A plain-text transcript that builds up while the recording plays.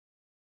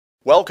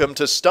Welcome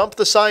to Stump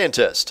the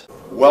Scientist.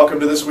 Welcome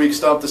to this week's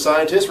Stump the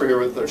Scientist. We're here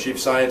with our Chief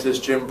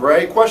Scientist, Jim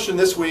Bray. Question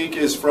this week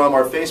is from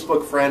our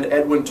Facebook friend,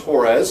 Edwin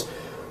Torres,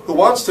 who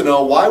wants to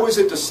know, why was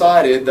it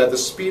decided that the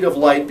speed of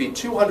light be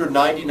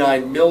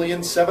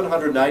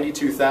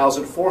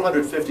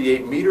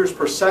 299,792,458 meters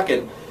per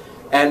second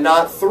and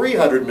not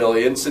 300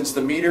 million, since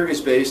the meter is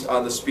based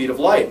on the speed of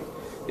light?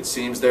 It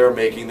seems they're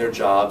making their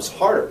jobs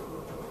harder.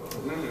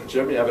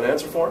 Jim, you have an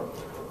answer for him?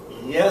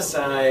 Yes,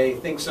 I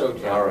think so,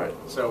 Jim. All right.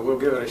 So we'll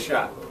give it a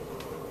shot.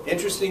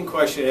 Interesting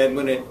question,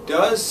 Edwin. It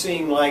does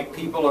seem like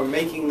people are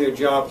making their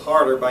job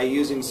harder by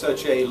using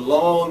such a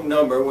long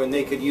number when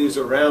they could use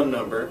a round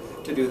number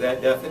to do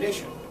that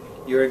definition.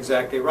 You're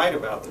exactly right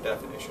about the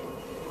definition.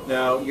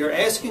 Now, you're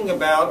asking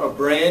about a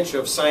branch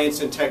of science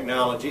and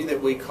technology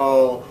that we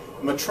call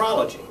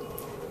metrology.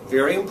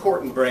 Very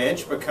important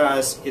branch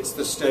because it's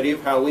the study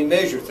of how we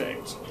measure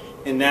things.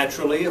 And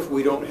naturally, if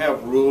we don't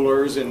have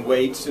rulers and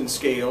weights and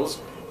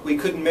scales, we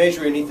couldn't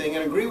measure anything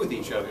and agree with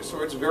each other.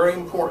 So it's very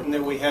important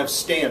that we have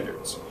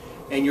standards.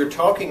 And you're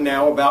talking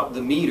now about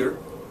the meter,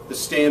 the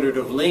standard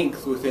of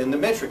length within the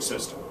metric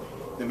system.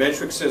 The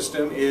metric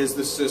system is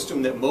the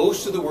system that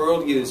most of the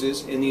world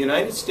uses. In the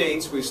United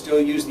States, we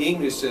still use the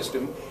English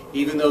system,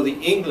 even though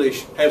the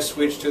English have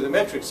switched to the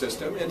metric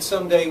system, and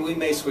someday we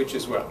may switch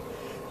as well.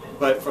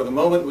 But for the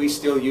moment, we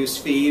still use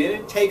feet, and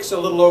it takes a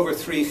little over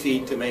 3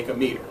 feet to make a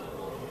meter.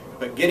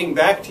 But getting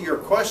back to your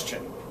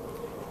question,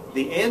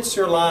 the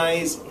answer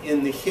lies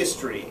in the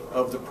history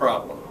of the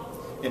problem.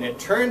 And it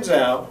turns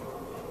out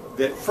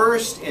that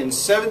first in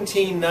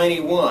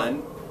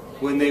 1791,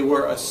 when they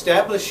were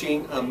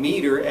establishing a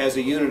meter as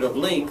a unit of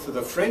length,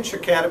 the French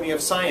Academy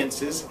of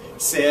Sciences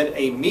said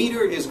a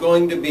meter is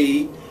going to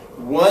be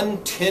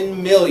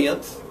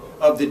 1/10,000,000th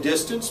of the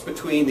distance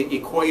between the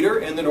equator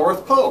and the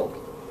North Pole.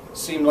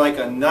 Seemed like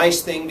a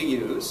nice thing to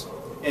use.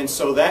 And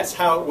so that's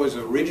how it was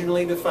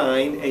originally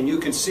defined, and you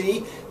can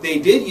see they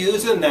did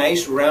use a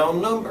nice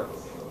round number,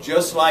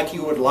 just like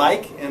you would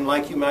like and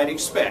like you might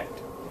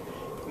expect.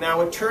 Now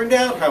it turned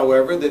out,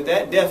 however, that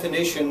that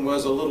definition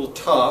was a little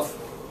tough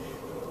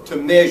to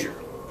measure,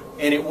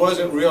 and it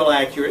wasn't real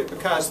accurate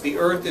because the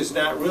Earth is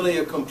not really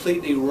a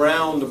completely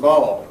round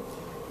ball.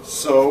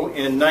 So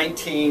in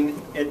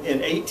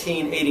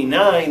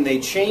 1889 they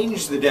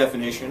changed the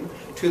definition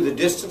to the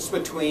distance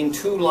between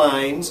two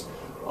lines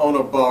on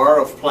a bar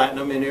of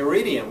platinum and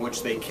iridium,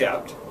 which they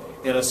kept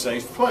in a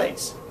safe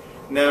place.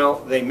 Now,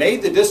 they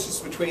made the distance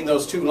between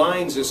those two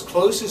lines as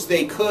close as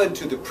they could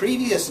to the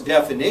previous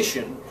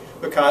definition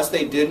because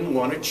they didn't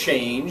want to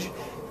change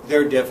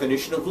their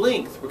definition of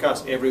length,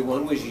 because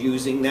everyone was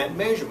using that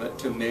measurement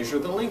to measure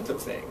the length of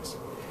things.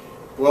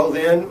 Well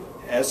then,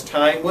 as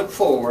time went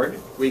forward,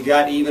 we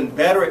got even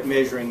better at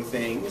measuring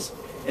things,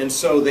 and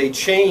so they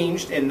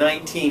changed in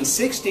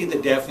 1960 the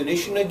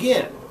definition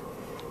again.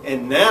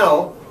 And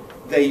now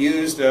they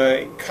used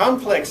a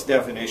complex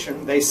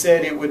definition. They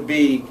said it would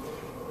be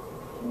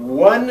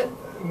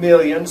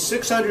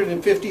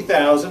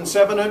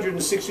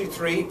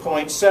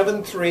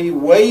 1,650,763.73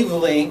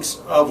 wavelengths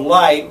of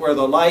light, where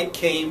the light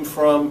came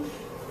from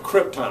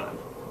krypton,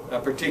 a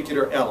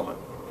particular element.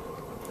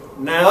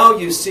 Now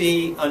you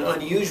see an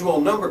unusual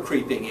number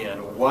creeping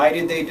in. Why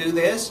did they do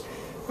this?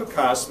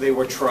 Because they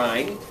were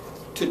trying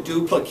to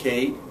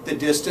duplicate the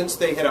distance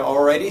they had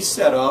already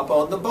set up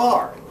on the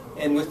bar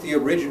and with the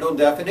original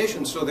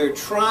definition. So they're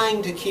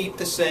trying to keep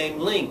the same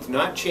length,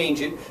 not change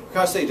it,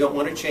 because they don't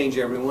want to change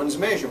everyone's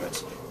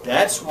measurements.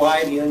 That's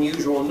why the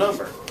unusual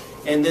number.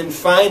 And then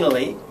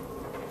finally,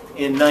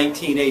 in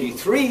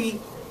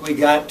 1983, we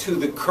got to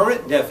the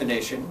current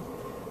definition,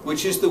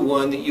 which is the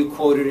one that you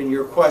quoted in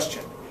your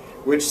question,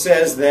 which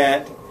says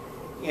that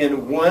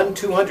in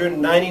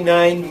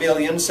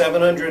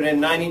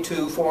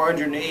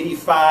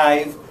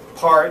 299,792,485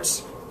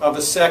 parts of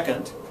a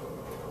second,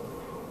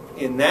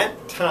 in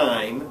that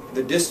time,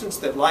 the distance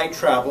that light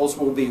travels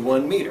will be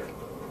 1 meter.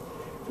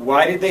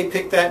 Why did they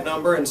pick that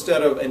number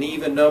instead of an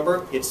even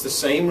number? It's the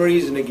same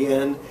reason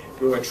again.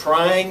 We were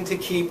trying to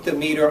keep the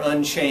meter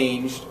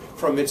unchanged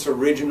from its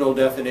original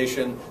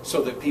definition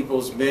so that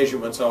people's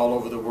measurements all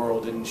over the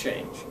world didn't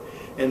change.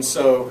 And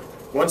so,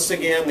 once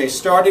again, they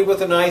started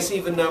with a nice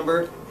even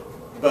number,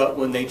 but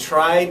when they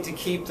tried to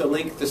keep the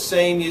length the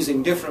same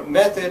using different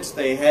methods,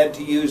 they had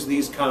to use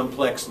these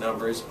complex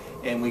numbers,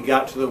 and we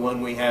got to the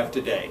one we have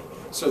today.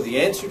 So the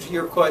answer to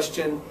your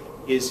question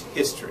is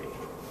history.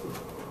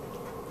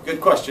 Good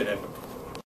question, Edwin.